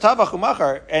says Tavach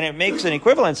Umachar and it makes an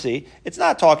equivalency, it's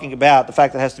not talking about the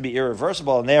fact that it has to be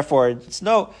irreversible, and therefore it's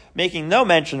making no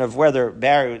mention of whether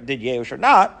Barry did Yeush or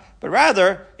not, but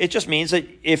rather it just means that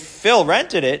if Phil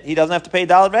rented it, he doesn't have to pay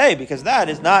Dalad V'Hei, because that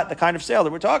is not the kind of sale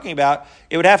that we're talking about.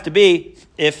 It would have to be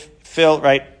if Phil,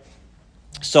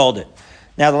 sold it.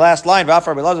 Now the last line,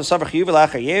 V'afar Belazar Savach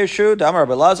Yuvilach Yeshu, Damar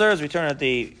Belazar, as we turn at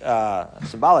the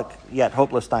symbolic yet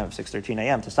hopeless time of 6:13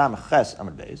 a.m. to Samach Ches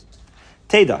Amud Beis.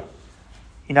 Teda.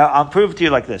 I'll prove it to you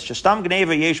like this. Shestam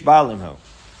Gneva Yesh Baalimhu.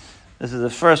 This is the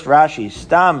first Rashi.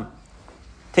 Stam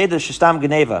Teda Shestam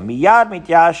Gneva. Miyad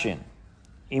Mityashin.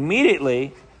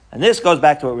 Immediately, and this goes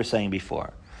back to what we were saying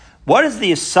before. What is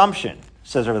the assumption,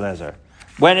 says Rabbi Lezer,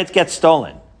 when it gets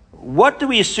stolen? What do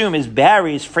we assume is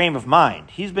Barry's frame of mind?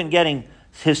 He's been getting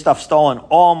his stuff stolen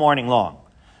all morning long.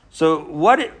 So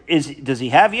does he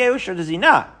have Yeush or does he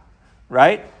not?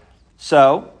 Right?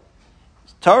 So,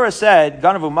 Torah said,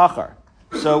 Ganavu Machar.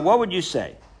 So what would you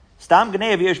say? Stam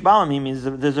Gnei of Yesh Balam means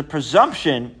there's a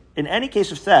presumption in any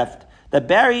case of theft that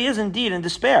Barry is indeed in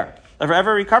despair of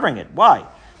ever recovering it. Why?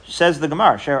 Says the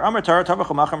Gemara. Wait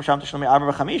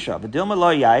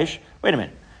a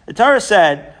minute. The Torah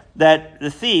said that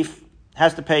the thief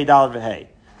has to pay Dalad V'Hei.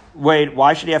 Wait,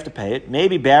 why should he have to pay it?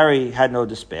 Maybe Barry had no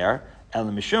despair. It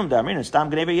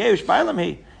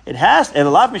has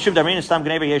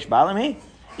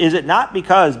Is it not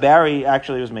because Barry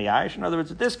actually was Meyash? In other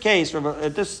words, at this case,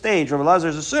 at this stage, Rabbi Lazar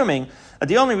is assuming that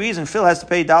the only reason Phil has to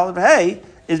pay Dalad V'Hei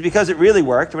is because it really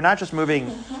worked. We're not just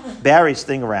moving Barry's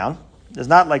thing around. It's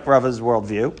not like Rava's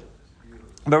worldview.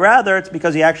 But rather, it's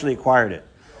because he actually acquired it.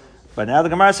 But now the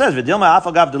Gemara says, V'dilma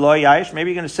afagav deloy yayish.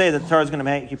 Maybe you're going to say that the Torah is going to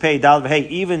make you pay Dalad V'Hei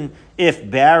even if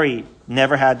Barry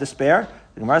never had despair.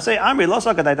 The Gemara say, Amri lo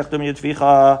sakadai tachtum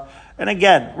yitvicha. And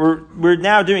again, we're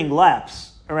now doing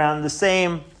laps around the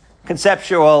same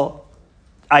conceptual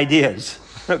ideas,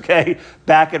 okay,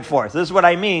 back and forth. This is what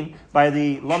I mean by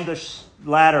the Lumdish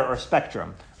ladder or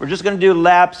spectrum. We're just going to do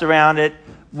laps around it.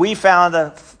 We found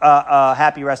a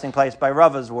happy resting place by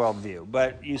Rava's worldview,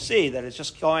 but you see that it's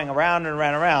just going around and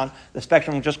around and around. The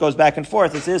spectrum just goes back and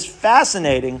forth. It is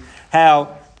fascinating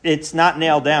how it's not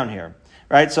nailed down here,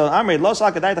 right? So Amri lo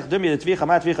sakadai tachdumi tvicha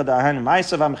ma tvicha da'ahanu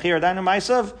ma'asav amchir da'ahanu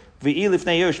ma'asav v'i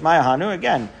lifnei yush ma'ahanu.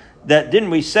 Again, that didn't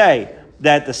we say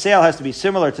that the sale has to be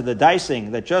similar to the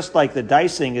dicing? That just like the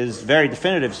dicing is very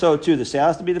definitive, so too the sale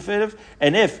has to be definitive.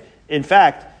 And if in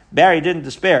fact Barry didn't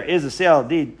despair, is the sale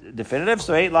indeed definitive?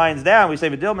 So 8 lines down, we say,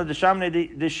 V'dilma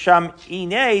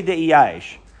d'sham'inei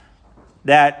de'iyash.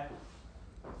 That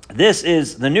this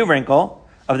is the new wrinkle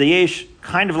of the yesh,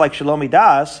 kind of like Shalomi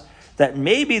Das, that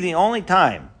maybe the only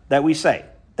time that we say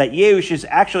that Yeush is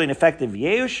actually an effective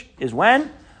Yeush is when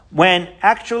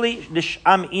actually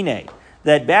d'sham'inei,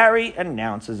 that Barry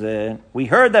announces it. We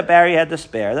heard that Barry had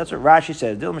despair. That's what Rashi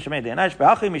says.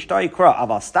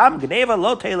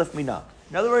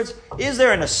 In other words, is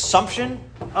there an assumption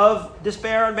of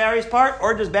despair on Barry's part,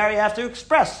 or does Barry have to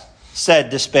express said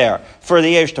despair for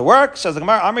the Yesh to work? Says the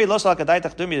Gemara, Amri lo salakadai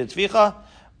tachdumi tzvicha.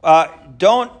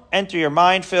 Don't enter your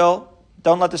mind, Phil.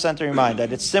 Don't let this enter your mind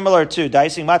that it's similar to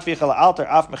dicing matvicha la'alter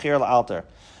af mechir la'alter.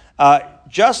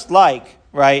 Just like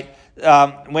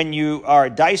when you are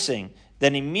dicing,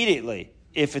 then immediately,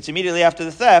 if it's immediately after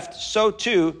the theft, so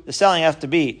too the selling has to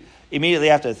be immediately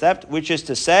after the theft, which is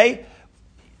to say,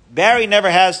 Barry never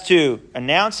has to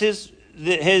announce his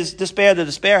despair. The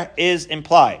despair is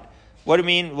implied. What do you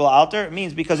mean, will alter? It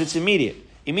means because it's immediate.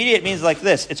 Immediate means like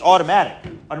this. It's automatic.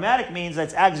 Automatic means that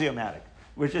it's axiomatic,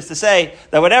 which is to say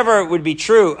that whatever would be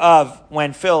true of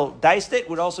when Phil diced it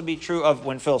would also be true of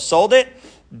when Phil sold it.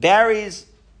 Barry's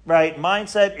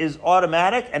mindset is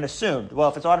automatic and assumed. Well,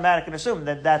 if it's automatic and assumed,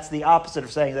 then that's the opposite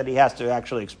of saying that he has to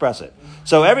actually express it.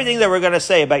 So everything that we're going to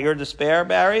say about your despair,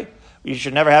 Barry, you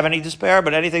should never have any despair,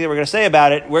 but anything that we're going to say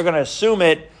about it, we're going to assume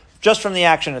it just from the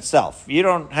action itself. You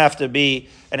don't have to be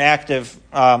an active,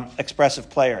 expressive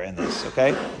player in this,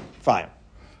 okay? Fine.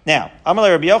 Now, Amalei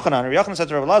Rabbi Yochanan said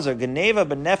to Rabbi Lazar, Geneva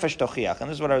b'nefesh tochiach, and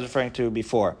this is what I was referring to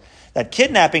before, that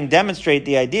kidnapping demonstrate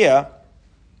the idea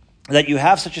that you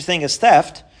have such a thing as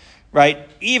theft, right,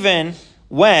 even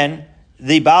when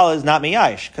the Baal is not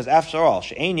miyash, because after all,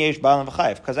 she'ein yesh Baal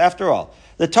v'chayv, because after all,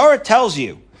 the Torah tells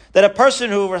you that a person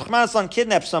who, Rahman Aslan,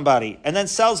 kidnaps somebody and then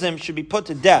sells him should be put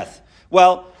to death.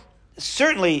 Well,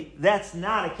 certainly that's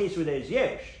not a case where there's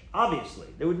yesh, obviously.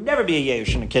 There would never be a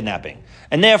yesh in a kidnapping.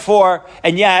 And therefore,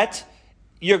 and yet,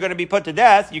 you're going to be put to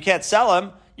death, you can't sell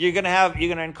him, you're going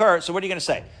to incur, so what are you going to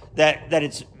say? that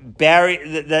it's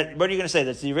buried. That what are you going to say?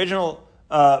 That's the original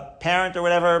parent or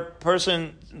whatever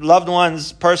person, loved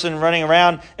one's person running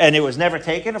around, and it was never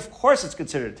taken. Of course, it's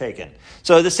considered taken.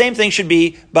 So the same thing should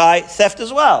be by theft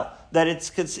as well. That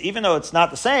it's even though it's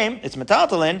not the same, it's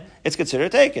metaltalin, it's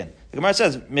considered taken. The Gemara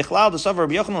says, "Michlal d'savar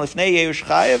Rabbi Yochanan lifnei yeush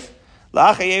chayev,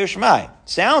 la'achar yeush mai."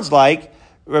 Sounds like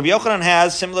Rabbi Yochanan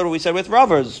has similar to what we said with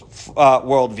Rava's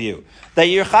worldview, that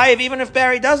you're chayev even if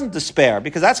Barry doesn't despair,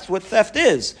 because that's what theft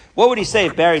is. What would he say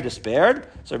if Barry despaired?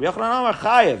 So Rabbi Yochanan amar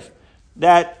chayev,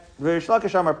 that Rish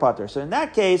Lakish amar pater. So in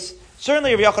that case,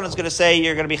 certainly Rabbi Yochanan is going to say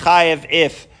you're going to be chayev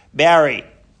if Barry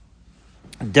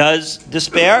does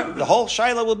despair. The whole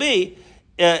shaila will be,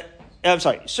 certainly you're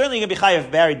going to be chayav if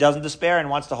Barry doesn't despair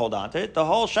and wants to hold on to it. The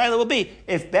whole shaila will be,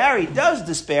 if Barry does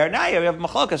despair, now you have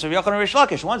machlokas of Yochanan and Rish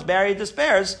Lakish. Once Barry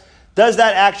despairs, does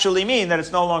that actually mean that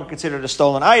it's no longer considered a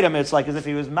stolen item? It's like as if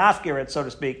he was mafkir it, so to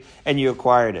speak, and you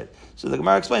acquired it. So the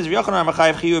Gemara explains, because Rabbi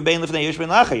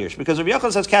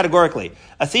Yochanan says categorically,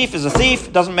 a thief is a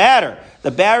thief, doesn't matter. The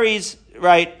Barry's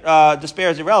despair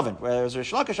is irrelevant. Whereas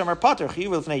Rish Lakish amar pater chiyu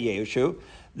lifnei yehushu,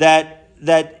 that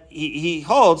he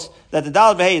holds that the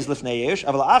dalad v'hei is lifnei yeush,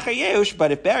 aval achar yeush,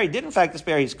 but if Barry did in fact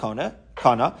despair, he's kana,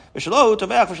 v'shelo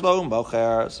tovech v'shelo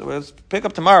mocher. So we'll pick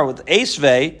up tomorrow with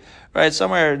Esvei, right,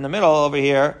 somewhere in the middle over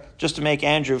here, just to make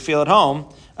Andrew feel at home,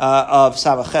 of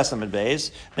Savach Chesam and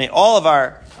Beis. May all of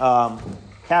our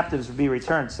captives be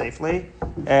returned safely,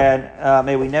 and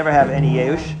may we never have any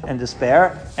yeush and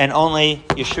despair, and only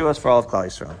Yeshua's for all of Klal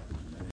Yisrael.